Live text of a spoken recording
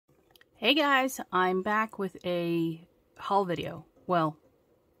Hey guys, I'm back with a haul video. Well,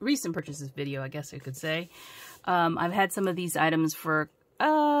 recent purchases video, I guess I could say. I've had some of these items for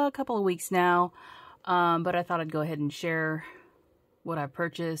a couple of weeks now, but I thought I'd go ahead and share what I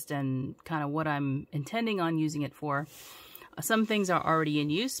purchased and kind of what I'm intending on using it for. Some things are already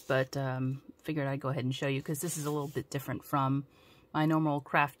in use, but figured I'd go ahead and show you because this is a little bit different from my normal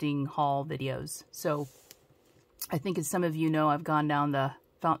crafting haul videos. So I think as some of you know, I've gone down the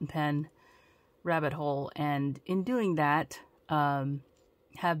fountain pen rabbit hole, and in doing that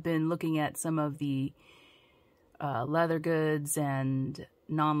have been looking at some of the leather goods and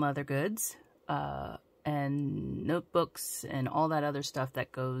non-leather goods and notebooks and all that other stuff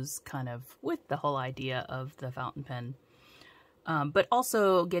that goes kind of with the whole idea of the fountain pen, but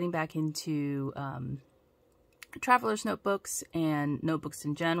also getting back into traveler's notebooks and notebooks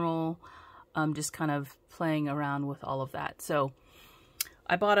in general, just kind of playing around with all of that. So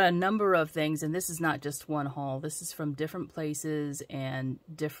I bought a number of things, and this is not just one haul. This is from different places and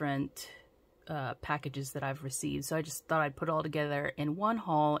different packages that I've received. So I just thought I'd put it all together in one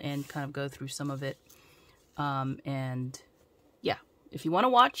haul and kind of go through some of it. And yeah, if you want to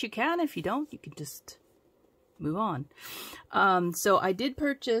watch, you can. If you don't, you can just move on. So I did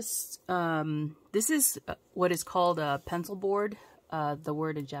purchase, this is what is called a pencil board. The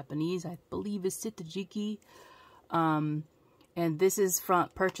word in Japanese, I believe, is sitajiki. And this is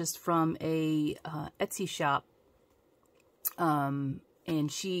purchased from a Etsy shop. And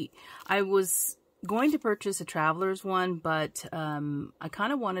I was going to purchase a traveler's one, but I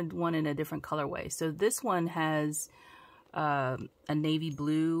kind of wanted one in a different colorway. So this one has a navy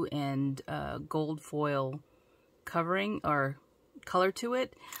blue and gold foil covering or color to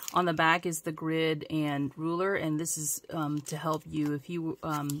it. On the back is the grid and ruler, and this is to help you if you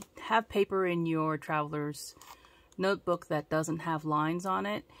have paper in your traveler's notebook that doesn't have lines on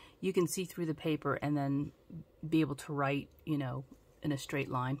it. You can see through the paper and then be able to write, you know, in a straight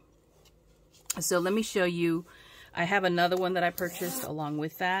line. So let me show you. I have another one that I purchased along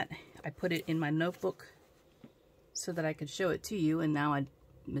with that. I put it in my notebook so that I could show it to you, and now I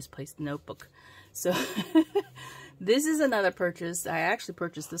misplaced the notebook. So this is another purchase. I actually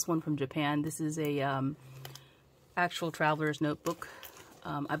purchased this one from Japan. This is a actual traveler's notebook.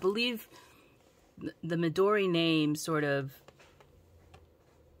 I believe the Midori name sort of...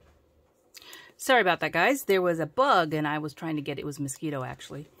 Sorry about that, guys. There was a bug, and I was trying to get... It was a mosquito,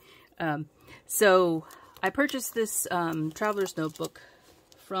 actually. So I purchased this traveler's notebook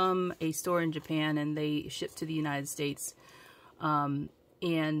from a store in Japan, and they shipped to the United States. And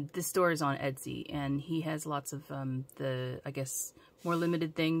this store is on Etsy, and he has lots of the, I guess, more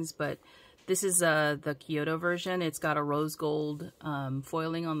limited things, but this is the Kyoto version. It's got a rose gold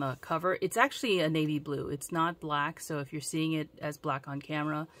foiling on the cover. It's actually a navy blue. It's not black, so if you're seeing it as black on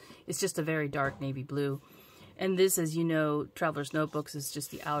camera, it's just a very dark navy blue. And this, as you know, Traveler's Notebooks is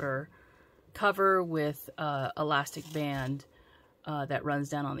just the outer cover with elastic band that runs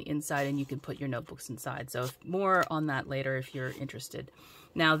down on the inside, and you can put your notebooks inside. So more on that later if you're interested.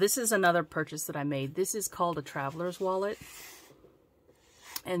 Now, this is another purchase that I made. This is called a Traveler's Wallet.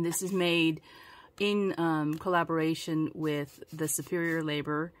 And this is made in collaboration with the Superior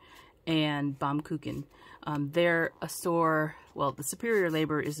Labor and Baumkuchen. They're a store, well, the Superior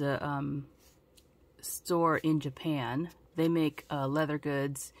Labor is a store in Japan. They make leather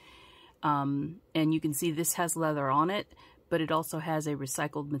goods. And you can see this has leather on it, but it also has a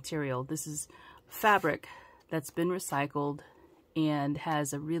recycled material. This is fabric that's been recycled and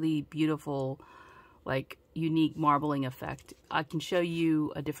has a really beautiful, like, unique marbling effect. I can show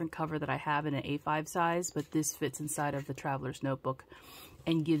you a different cover that I have in an A5 size, but this fits inside of the Traveler's Notebook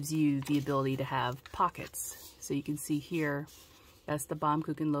and gives you the ability to have pockets. So you can see here, that's the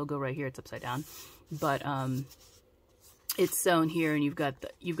Baumkuchen logo right here. It's upside down, but it's sewn here, and you've got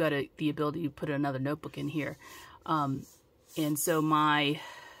the ability to put another notebook in here. And so my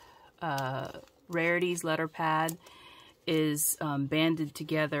Rarities letter pad is banded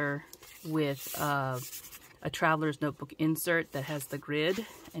together with a Traveler's Notebook insert that has the grid,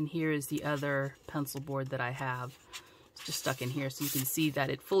 and here is the other pencil board that I have. It's just stuck in here, so you can see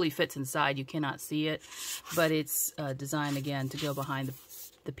that it fully fits inside. You cannot see it, but it's designed again to go behind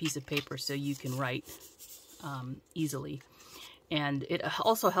the piece of paper so you can write easily. And it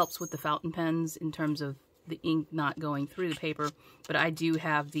also helps with the fountain pens in terms of the ink not going through the paper, but I do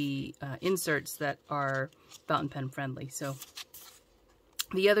have the inserts that are fountain pen friendly. So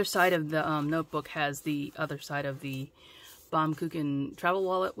the other side of the notebook has the other side of the Baumkuchen travel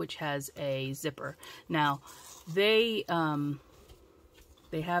wallet, which has a zipper. Now, they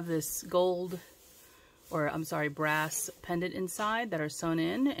have this gold or I'm sorry, brass pendant inside that are sewn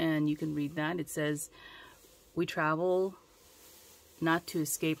in, and you can read that. It says, "We travel not to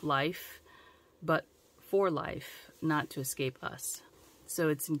escape life, but for life, not to escape us." So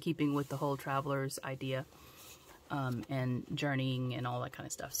it's in keeping with the whole traveler's idea, and journeying and all that kind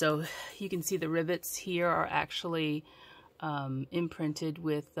of stuff. So you can see the rivets here are actually imprinted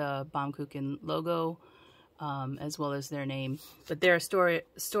with the Baumkuchen logo, as well as their name. But they're a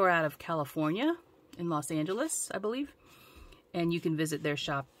store out of California, in Los Angeles, I believe. And you can visit their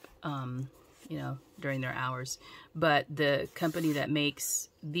shop, you know, during their hours. But the company that makes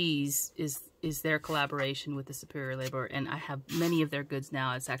these is their collaboration with the Superior Labor, and I have many of their goods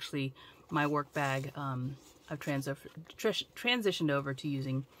now. It's actually my work bag. I've transitioned over to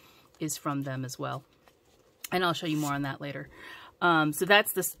using is from them as well. And I'll show you more on that later. So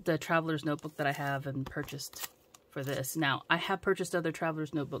that's the Traveler's Notebook that I have and purchased for this. Now, I have purchased other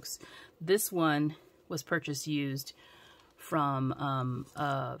Traveler's Notebooks. This one was purchased used from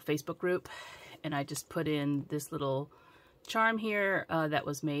a Facebook group, and I just put in this little charm here that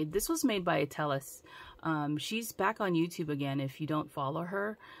was made. This was made by Atelis. She's back on YouTube again if you don't follow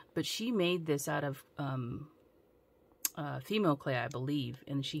her, but she made this out of female clay, I believe,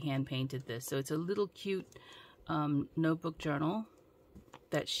 and she hand painted this. So it's a little cute notebook journal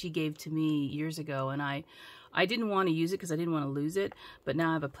that she gave to me years ago, and I didn't want to use it because I didn't want to lose it, but now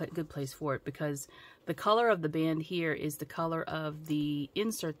I have a good place for it because the color of the band here is the color of the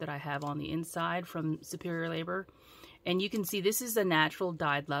insert that I have on the inside from Superior Labor. And you can see this is a natural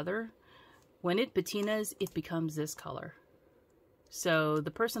dyed leather. When it patinas, it becomes this color. So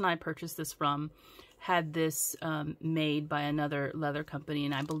the person I purchased this from had this made by another leather company,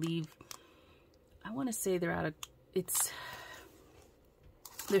 and I believe, I want to say they're out of,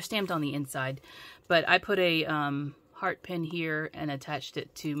 they're stamped on the inside, but I put a heart pin here and attached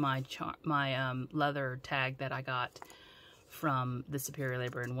it to my leather tag that I got from the Superior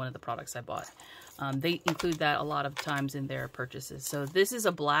Labor in one of the products I bought. They include that a lot of times in their purchases. So this is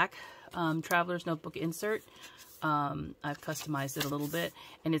a black Traveler's Notebook insert. I've customized it a little bit,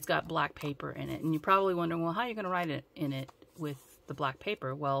 and it's got black paper in it. And you're probably wondering, well, how are you going to write it in it with the black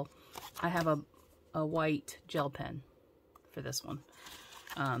paper? Well, I have a white gel pen for this one.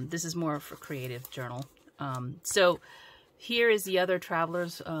 This is more for creative journal. So here is the other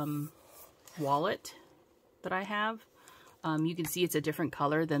Traveler's wallet that I have. You can see it's a different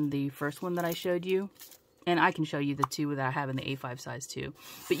color than the first one that I showed you. And I can show you the two that I have in the A5 size too.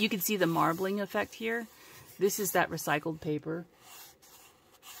 But you can see the marbling effect here. This is that recycled paper.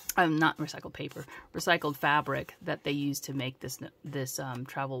 Not recycled paper, recycled fabric that they use to make this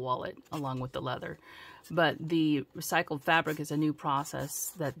travel wallet along with the leather. But the recycled fabric is a new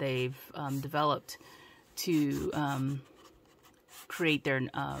process that they've developed to create their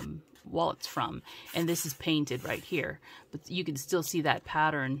wallets from. And this is painted right here, but you can still see that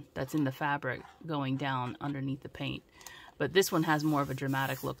pattern that's in the fabric going down underneath the paint. But this one has more of a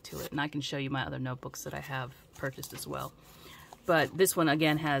dramatic look to it, and I can show you my other notebooks that I have purchased as well. But this one,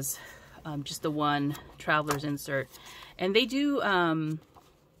 again, has just the one Traveler's insert. And they do,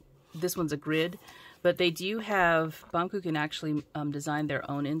 this one's a grid, but they do have, Baumkuchen actually designed their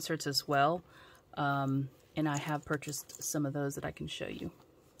own inserts as well. And I have purchased some of those that I can show you.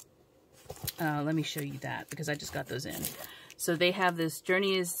 Let me show you that, because I just got those in. So they have this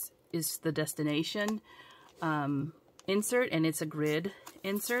Journey is the Destination insert, and it's a grid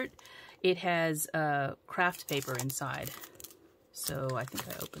insert. It has craft paper inside. So I think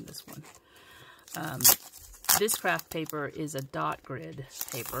I opened this one. This craft paper is a dot grid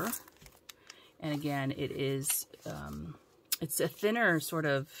paper. And again, it is, it's a thinner sort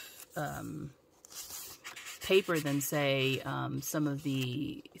of paper than, say, some of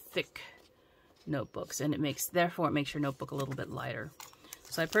the thick notebooks. And therefore it makes your notebook a little bit lighter.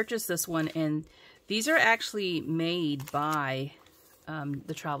 So I purchased this one, and these are actually made by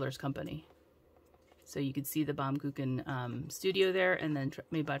the Traveler's Company. So you can see the Baumkuchen studio there, and then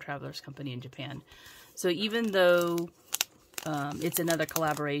made by Traveler's Company in Japan. So even though it's another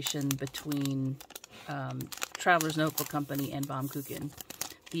collaboration between Traveler's Notebook Company and Baumkuchen,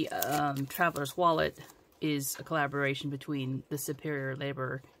 the Traveler's Wallet is a collaboration between the Superior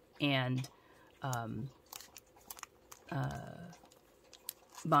Labor and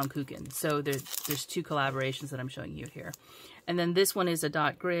Baumkuchen. So there's two collaborations that I'm showing you here. And then this one is a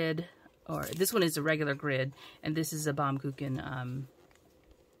dot grid, or this one is a regular grid, and this is a Baumkuchen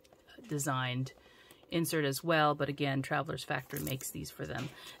designed insert as well, but again, Traveler's Factory makes these for them.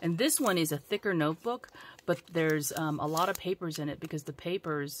 And this one is a thicker notebook, but there's a lot of papers in it because the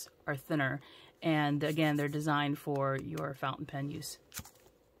papers are thinner, and again, they're designed for your fountain pen use.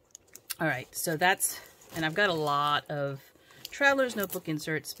 All right, so that's And I've got a lot of Traveler's Notebook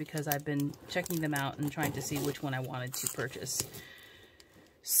inserts because I've been checking them out and trying to see which one I wanted to purchase.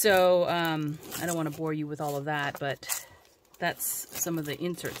 So, I don't want to bore you with all of that, but that's some of the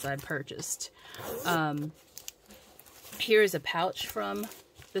inserts I purchased. Here is a pouch from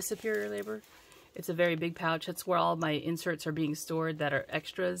the Superior Labor. It's a very big pouch. That's where all my inserts are being stored that are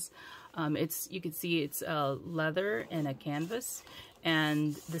extras. You can see it's leather and a canvas.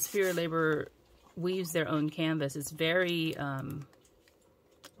 And the Superior Labor weaves their own canvas. It's very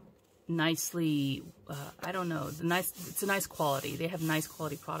nicely, I don't know, it's a nice quality. They have nice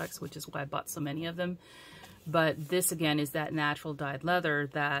quality products, which is why I bought so many of them. But this, again, is that natural dyed leather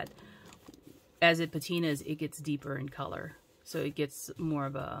that, as it patinas, it gets deeper in color. So it gets more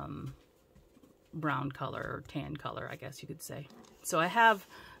of a brown color or tan color, I guess you could say. So I have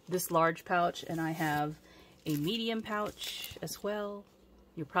this large pouch, and I have a medium pouch as well.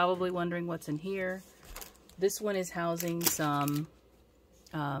 You're probably wondering what's in here. This one is housing some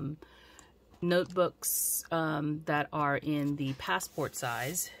notebooks that are in the passport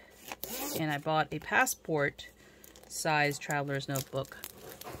size. And I bought a passport size Traveler's Notebook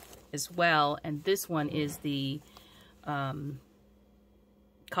as well. And this one is the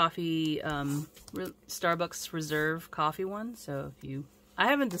coffee, Starbucks Reserve coffee one. So I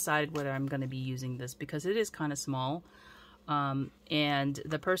haven't decided whether I'm going to be using this because it is kind of small. And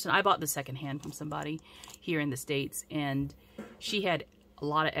the person, I bought the secondhand from somebody here in the States, and she had a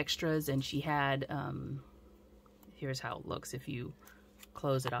lot of extras, and she had, here's how it looks if you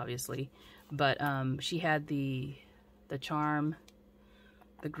close it, obviously, but she had the charm,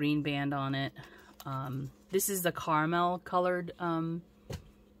 the green band on it. This is the caramel colored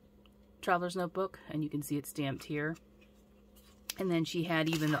Traveler's Notebook, and you can see it stamped here. And then she had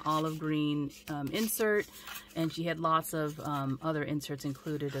even the olive green insert, and she had lots of other inserts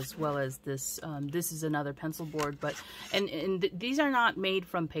included, as well as this. This is another pencil board, but these are not made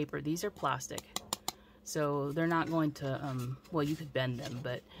from paper. These are plastic. So they're not going to, well, you could bend them,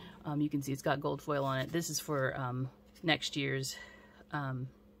 but you can see it's got gold foil on it. This is for next year's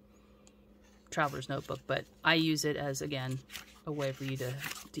Traveler's Notebook, but I use it as, again, a way for you to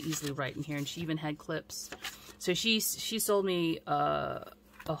easily write in here. And she even had clips. So she sold me a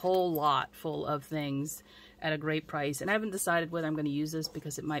whole lot full of things at a great price. And I haven't decided whether I'm going to use this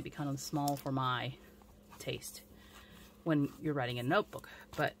because it might be kind of small for my taste when you're writing a notebook.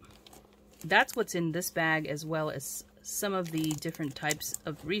 But that's what's in this bag, as well as some of the different types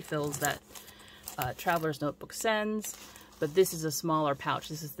of refills that Traveler's Notebook sends. But this is a smaller pouch.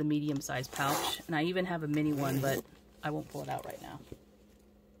 This is the medium-sized pouch. And I even have a mini one, but I won't pull it out right now.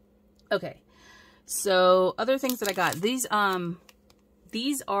 Okay. So other things that I got.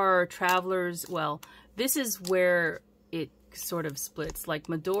 These are Travelers. Well, this is where it sort of splits. Like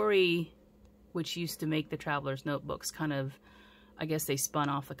Midori, which used to make the Traveler's Notebooks, kind of, I guess they spun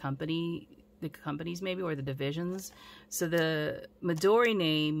off the companies maybe, or the divisions. So the Midori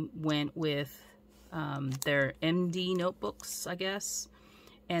name went with their MD notebooks, I guess.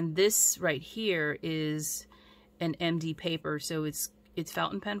 And this right here is an MD paper, so it's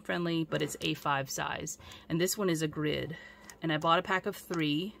fountain pen friendly, but it's A5 size. And this one is a grid. And I bought a pack of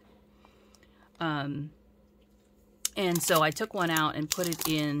 3. And so I took one out and put it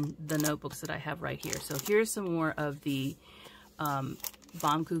in the notebooks that I have right here. So here's some more of the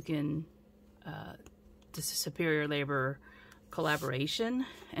Baumkuchen the Superior Labor collaboration.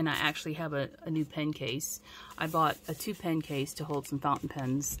 And I actually have a new pen case. I bought a 2-pen case to hold some fountain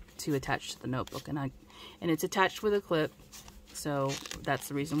pens to attach to the notebook. And it's attached with a clip. So that's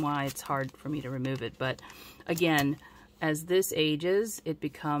the reason why it's hard for me to remove it. But again, as this ages, it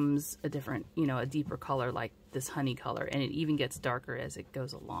becomes a different, a deeper color, like this honey color, and it even gets darker as it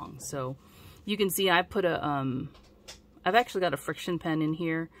goes along. So you can see I put I've actually got a friction pen in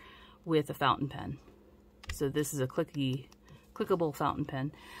here with a fountain pen. So this is a clickable fountain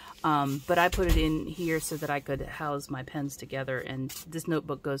pen. But I put it in here so that I could house my pens together, and this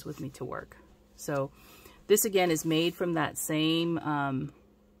notebook goes with me to work. So this again is made from that same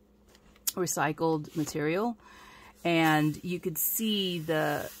recycled material, and you could see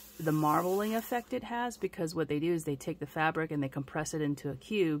the marbling effect it has, because what they do is they take the fabric and they compress it into a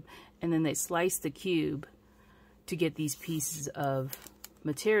cube, and then they slice the cube to get these pieces of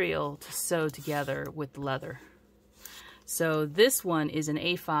material to sew together with the leather. So this one is an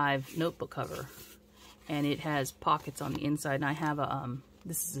A5 notebook cover, and it has pockets on the inside, and I have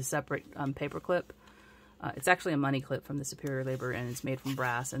this is a separate paper clip. It's actually a money clip from the Superior Labor, and it's made from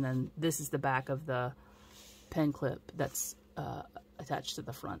brass. And then this is the back of the pen clip that's attached to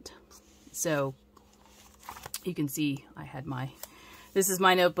the front. So you can see I had this is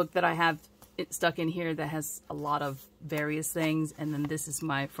my notebook that I have stuck in here that has a lot of various things. And then this is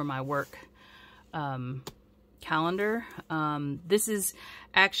for my work calendar. This is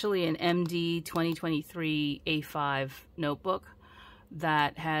actually an MD 2023 A5 notebook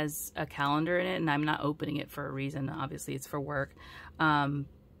that has a calendar in it, and I'm not opening it for a reason. Obviously it's for work.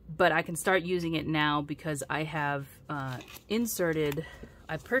 But I can start using it now because I have I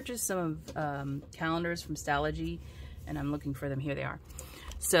purchased some calendars from Stalogy, and I'm looking for them. Here they are.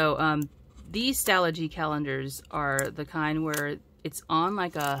 So these Stalogy calendars are the kind where it's on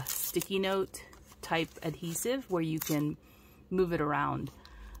like a sticky note type adhesive where you can move it around.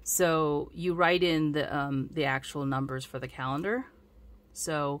 So you write in the actual numbers for the calendar.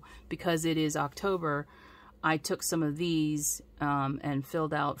 So because it is October, I took some of these and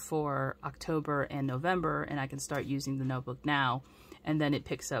filled out for October and November, and I can start using the notebook now. And then it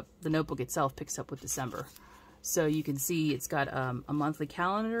picks up, the notebook itself picks up with December. So you can see it's got a monthly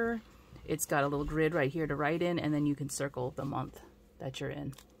calendar. It's got a little grid right here to write in, and then you can circle the month that you're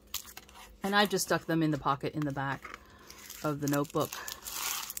in. And I've just stuck them in the pocket in the back of the notebook.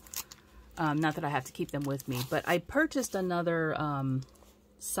 Not that I have to keep them with me, but I purchased another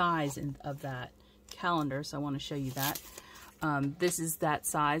size of that calendar, so I want to show you that. This is that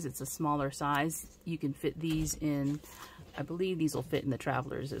size. It's a smaller size. You can fit these in, I believe these will fit in the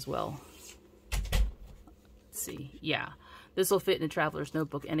Traveler's as well. Let's see. Yeah, this will fit in a Traveler's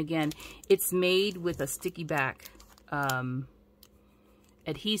notebook. And again, it's made with a sticky back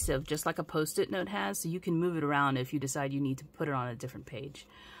adhesive, just like a Post-it note has, so you can move it around if you decide you need to put it on a different page.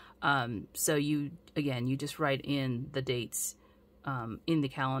 So you just write in the dates in the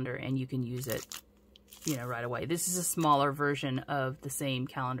calendar, and you can use it, you know, right away. This is a smaller version of the same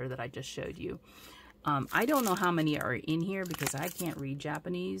calendar that I just showed you. I don't know how many are in here because I can't read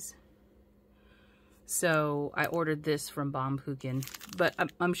Japanese. So I ordered this from Baumkuchen, but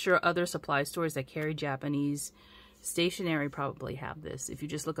I'm sure other supply stores that carry Japanese stationery probably have this. If you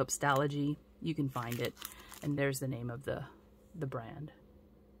just look up Stalogy, you can find it. And there's the name of the brand.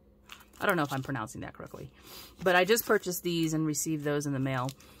 I don't know if I'm pronouncing that correctly. But I just purchased these and received those in the mail.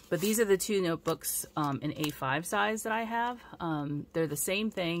 But these are the two notebooks in A5 size that I have. They're the same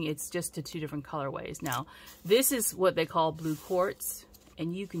thing. It's just to two different colorways. Now, this is what they call blue quartz.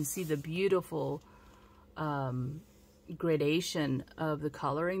 And you can see the beautiful gradation of the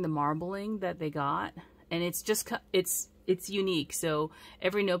coloring, the marbling that they got. And it's just, it's unique. So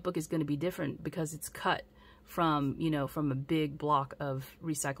every notebook is going to be different because it's cut from, you know, from a big block of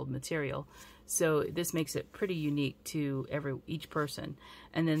recycled material. So this makes it pretty unique to each person.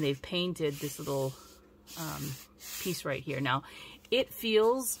 And then they've painted this little piece right here. Now, it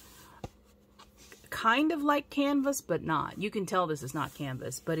feels kind of like canvas, but not. You can tell this is not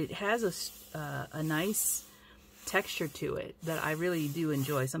canvas, but it has a nice texture to it that I really do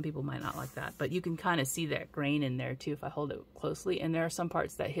enjoy. Some people might not like that, but you can kind of see that grain in there too if I hold it closely. And there are some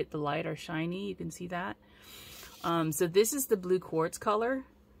parts that hit the light are shiny. You can see that. So this is the blue quartz color,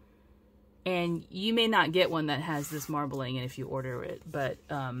 and you may not get one that has this marbling if you order it, but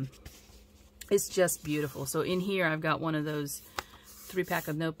it's just beautiful. So in here I've got one of those 3-pack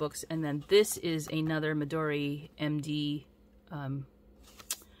of notebooks, and then this is another Midori MD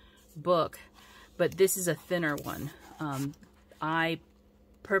book, but this is a thinner one. I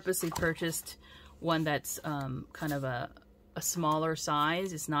purposely purchased one that's kind of a smaller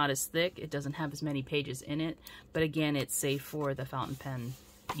size. It's not as thick. It doesn't have as many pages in it, but again, it's safe for the fountain pen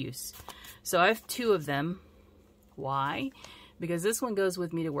use. So I have two of them. Why? Because this one goes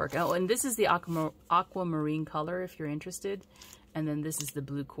with me to work. Oh, and this is the aquamarine color if you're interested. And then this is the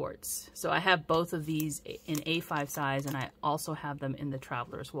blue quartz. So I have both of these in A5 size, and I also have them in the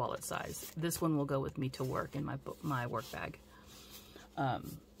Traveler's wallet size. This one will go with me to work in my work bag.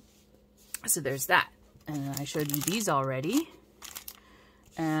 So there's that. And I showed you these already.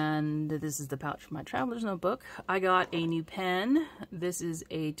 And this is the pouch for my Traveler's notebook. I got a new pen. This is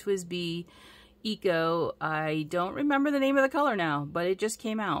a TWSBI Eco. I don't remember the name of the color now, but it just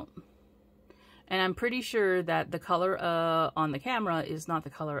came out. And I'm pretty sure that the color on the camera is not the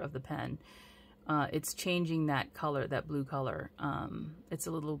color of the pen. It's changing that color, that blue color. It's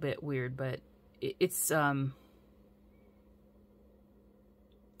a little bit weird, but it's...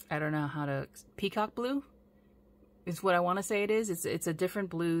 I don't know how to... Peacock blue is what I want to say it is. It's a different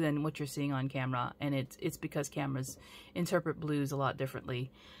blue than what you're seeing on camera, and it's because cameras interpret blues a lot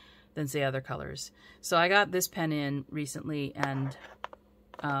differently than, say, other colors. So I got this pen in recently, and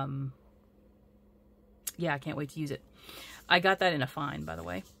yeah, I can't wait to use it. I got that in a fine, by the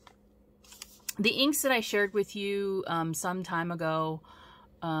way. The inks that I shared with you some time ago,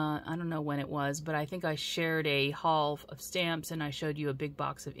 I don't know when it was, but I think I shared a haul of stamps and I showed you a big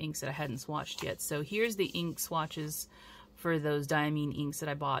box of inks that I hadn't swatched yet. So here's the ink swatches for those diamine inks that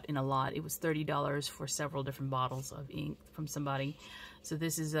I bought in a lot. It was $30 for several different bottles of ink from somebody. So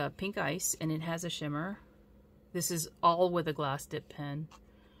this is a pink ice and it has a shimmer. This is all with a glass dip pen.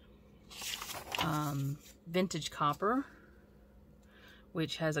 Vintage copper,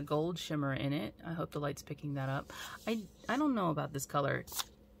 which has a gold shimmer in it. I hope the light's picking that up. I don't know about this color.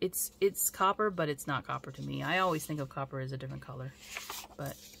 It's copper, but it's not copper to me. I always think of copper as a different color.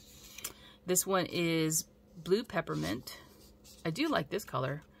 But this one is blue peppermint. I do like this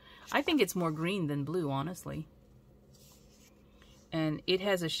color. I think it's more green than blue, honestly. And it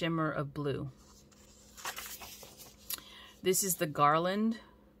has a shimmer of blue. This is the garland.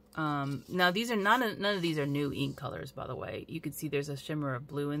 Now these are none of these are new ink colors, by the way. You can see there's a shimmer of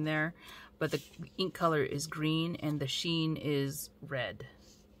blue in there, but the ink color is green and the sheen is red.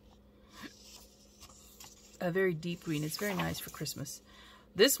 A very deep green. It's very nice for Christmas.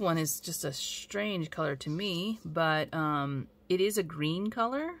 This one is just a strange color to me, but it is a green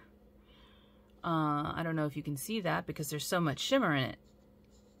color. I don't know if you can see that because there's so much shimmer in it.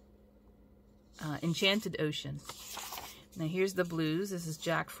 Enchanted Ocean. Now here's the blues. This is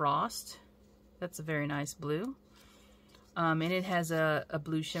Jack Frost. That's a very nice blue. And it has a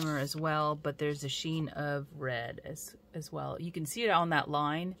blue shimmer as well, but there's a sheen of red as well. You can see it on that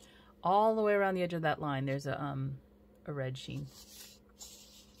line. All the way around the edge of that line, there's a red sheen.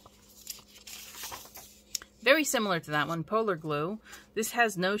 Very similar to that one, Polar Glow. This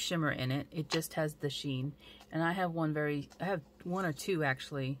has no shimmer in it. It just has the sheen. And I have one or two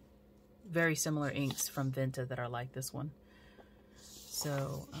actually very similar inks from Vinta that are like this one.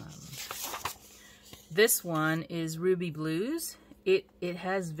 So this one is Ruby Blues. It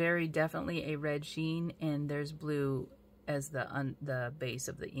has very definitely a red sheen, and there's blue as the base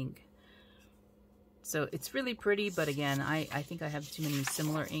of the ink. So it's really pretty, but again, I think I have too many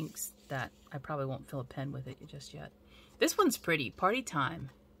similar inks that I probably won't fill a pen with it just yet. This one's pretty. Party Time.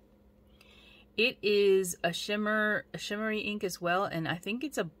 It is a shimmery ink as well, and I think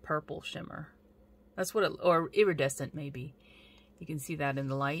it's a purple shimmer. That's what or iridescent maybe. You can see that in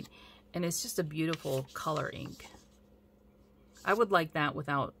the light. And it's just a beautiful color ink. I would like that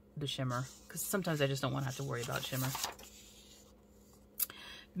without the shimmer, because sometimes I just don't want to have to worry about shimmer.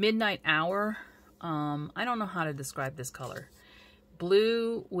 Midnight Hour. I don't know how to describe this color.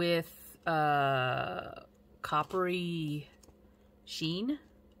 Blue with coppery sheen.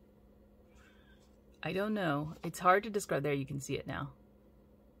 I don't know. It's hard to describe. There, you can see it now.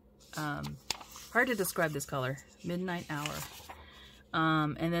 Hard to describe this color. Midnight Hour.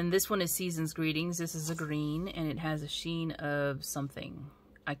 And then this one is Season's Greetings. This is a green, and it has a sheen of something.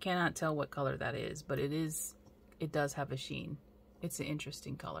 I cannot tell what color that is, but it does have a sheen. It's an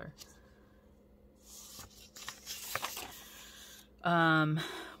interesting color.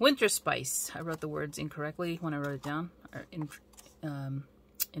 Winter Spice. I wrote the words incorrectly when I wrote it down, or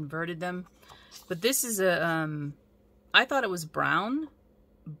inverted them. But this is I thought it was brown,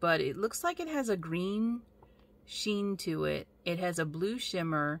 but it looks like it has a green sheen to it. It has a blue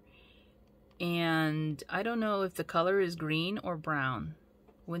shimmer, and I don't know if the color is green or brown.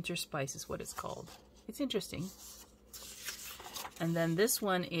 Winter Spice is what it's called. It's interesting. And then this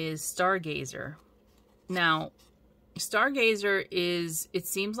one is Stargazer. Now, Stargazer is, it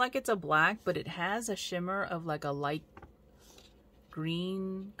seems like it's a black, but it has a shimmer of like a light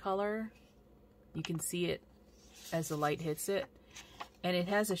green color. You can see it as the light hits it. And it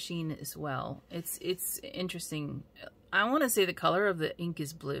has a sheen as well. It's interesting. I want to say the color of the ink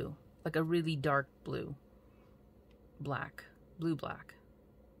is blue. Like a really dark blue. Black. Blue-black.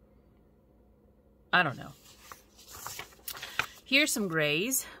 I don't know. Here's some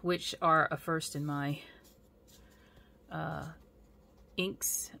grays, which are a first in my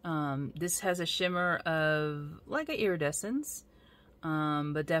inks. This has a shimmer of like an iridescence,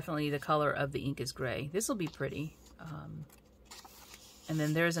 but definitely the color of the ink is gray. This will be pretty. And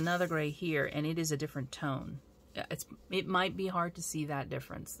then there's another gray here, and it is a different tone. It might be hard to see that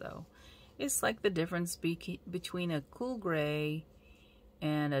difference, though. It's like the difference between a cool gray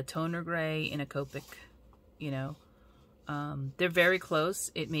and a toner gray and a Copic, you know. They're very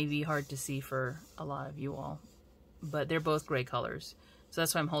close. It may be hard to see for a lot of you all, but they're both gray colors. So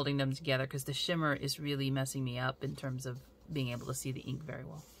that's why I'm holding them together, because the shimmer is really messing me up in terms of being able to see the ink very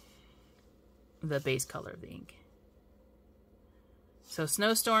well. The base color of the ink. So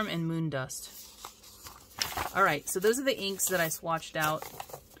Snowstorm and Moon Dust. All right, so those are the inks that I swatched out.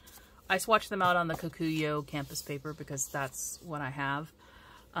 I swatched them out on the Kokuyo campus paper because that's what I have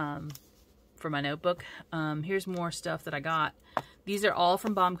for my notebook. Here's more stuff that I got. These are all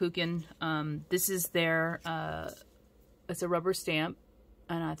from Baumkuchen. This is their, it's a rubber stamp,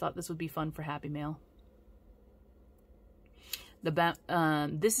 and I thought this would be fun for Happy Mail.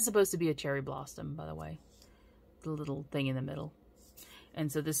 This is supposed to be a cherry blossom, by the way. The little thing in the middle.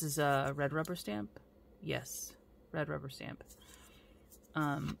 And so this is a red rubber stamp. Yes, red rubber stamp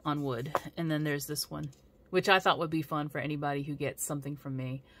on wood. And then there's this one, which I thought would be fun for anybody who gets something from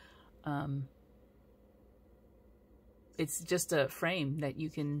me. It's just a frame that you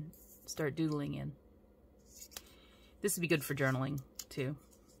can start doodling in. This would be good for journaling too.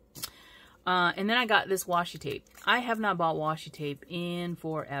 And then I got this washi tape. I have not bought washi tape in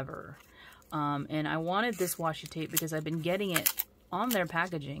forever. And I wanted this washi tape because I've been getting it on their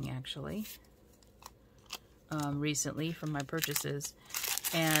packaging, actually, recently from my purchases.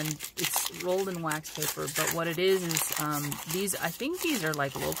 And it's rolled in wax paper. But what it is these, I think these are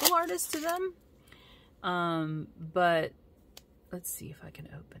like local artists to them. But let's see if I can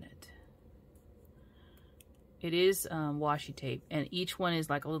open it. It is washi tape, and each one is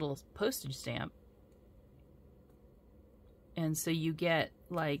like a little postage stamp. And so you get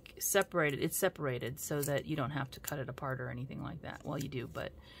like separated. It's separated so that you don't have to cut it apart or anything like that. Well, you do,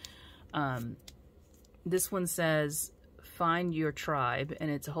 but this one says find your tribe, and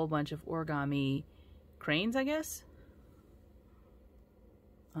it's a whole bunch of origami cranes, I guess.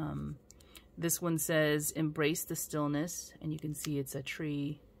 This one says embrace the stillness, and you can see it's a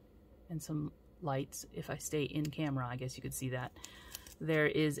tree and some lights. If I stay in camera, I guess you could see that. There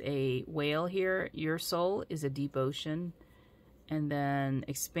is a whale here. Your soul is a deep ocean. And then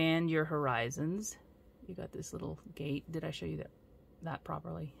expand your horizons. You got this little gate. Did I show you that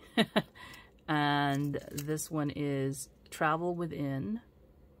properly? And this one is travel within.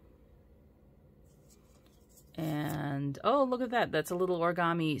 And oh, look at that. That's a little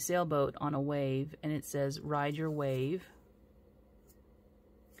origami sailboat on a wave, and it says ride your wave.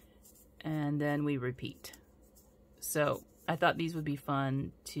 And then we repeat. So I thought these would be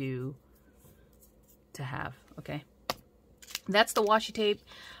fun to have. Okay, that's the washi tape.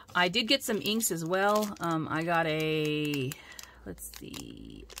 I did get some inks as well. I got a, let's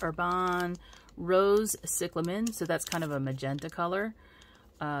see, Urban Rose Cyclamen, so that's kind of a magenta color.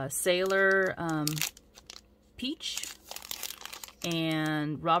 Sailor Peach,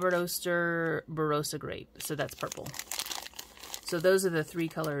 and Robert Oster Barossa Grape, so that's purple. So those are the three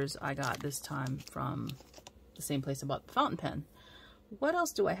colors I got this time from the same place I bought the fountain pen. What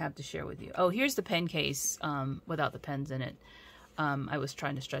else do I have to share with you? Oh, here's the pen case without the pens in it. I was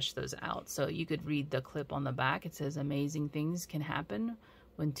trying to stretch those out. So you could read the clip on the back. It says, amazing things can happen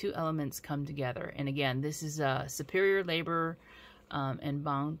when two elements come together. And again, this is a Superior Labor and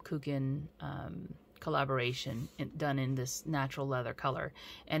Baumkuchen collaboration done in this natural leather color.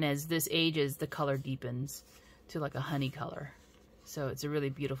 And as this ages, the color deepens to like a honey color. So it's a really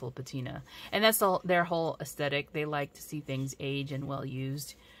beautiful patina. And that's their whole aesthetic. They like to see things age and well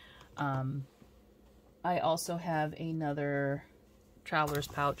used. I also have another traveler's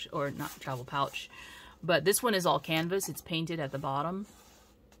pouch, or not travel pouch, but this one is all canvas. It's painted at the bottom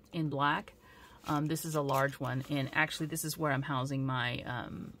in black. This is a large one, and actually this is where I'm housing my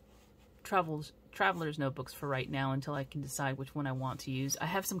traveler's notebooks for right now until I can decide which one I want to use. I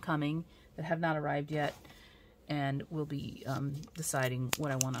have some coming that have not arrived yet, and we'll be deciding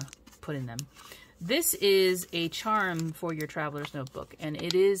what I want to put in them. This is a charm for your traveler's notebook, and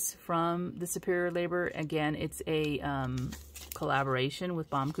it is from the Superior Labor. Again, it's a collaboration with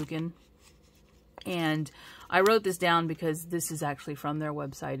Baumkuchen. And I wrote this down because this is actually from their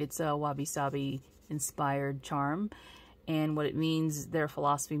website. It's a wabi-sabi inspired charm. And what it means, their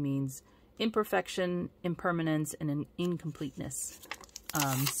philosophy means imperfection, impermanence, and an incompleteness.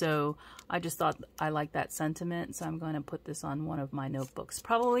 So I just thought I liked that sentiment, so I'm going to put this on one of my notebooks.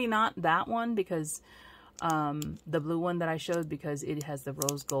 Probably not that one, because the blue one that I showed, because it has the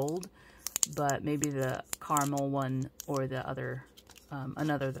rose gold, but maybe the caramel one, or the other,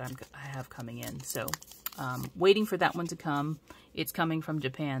 another that I have coming in. So waiting for that one to come. It's coming from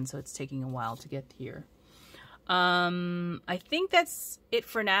Japan, so it's taking a while to get here. I think that's it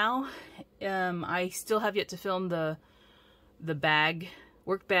for now. I still have yet to film the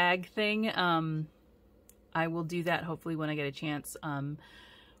work bag thing. I will do that hopefully when I get a chance.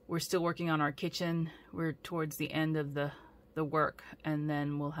 We're still working on our kitchen. We're towards the end of the work, and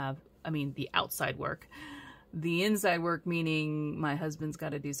then we'll have, I mean, the outside work. The inside work, meaning my husband's got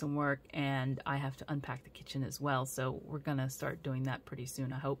to do some work, and I have to unpack the kitchen as well. So we're gonna start doing that pretty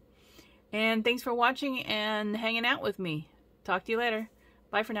soon, I hope. And thanks for watching and hanging out with me. Talk to you later.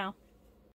 Bye for now.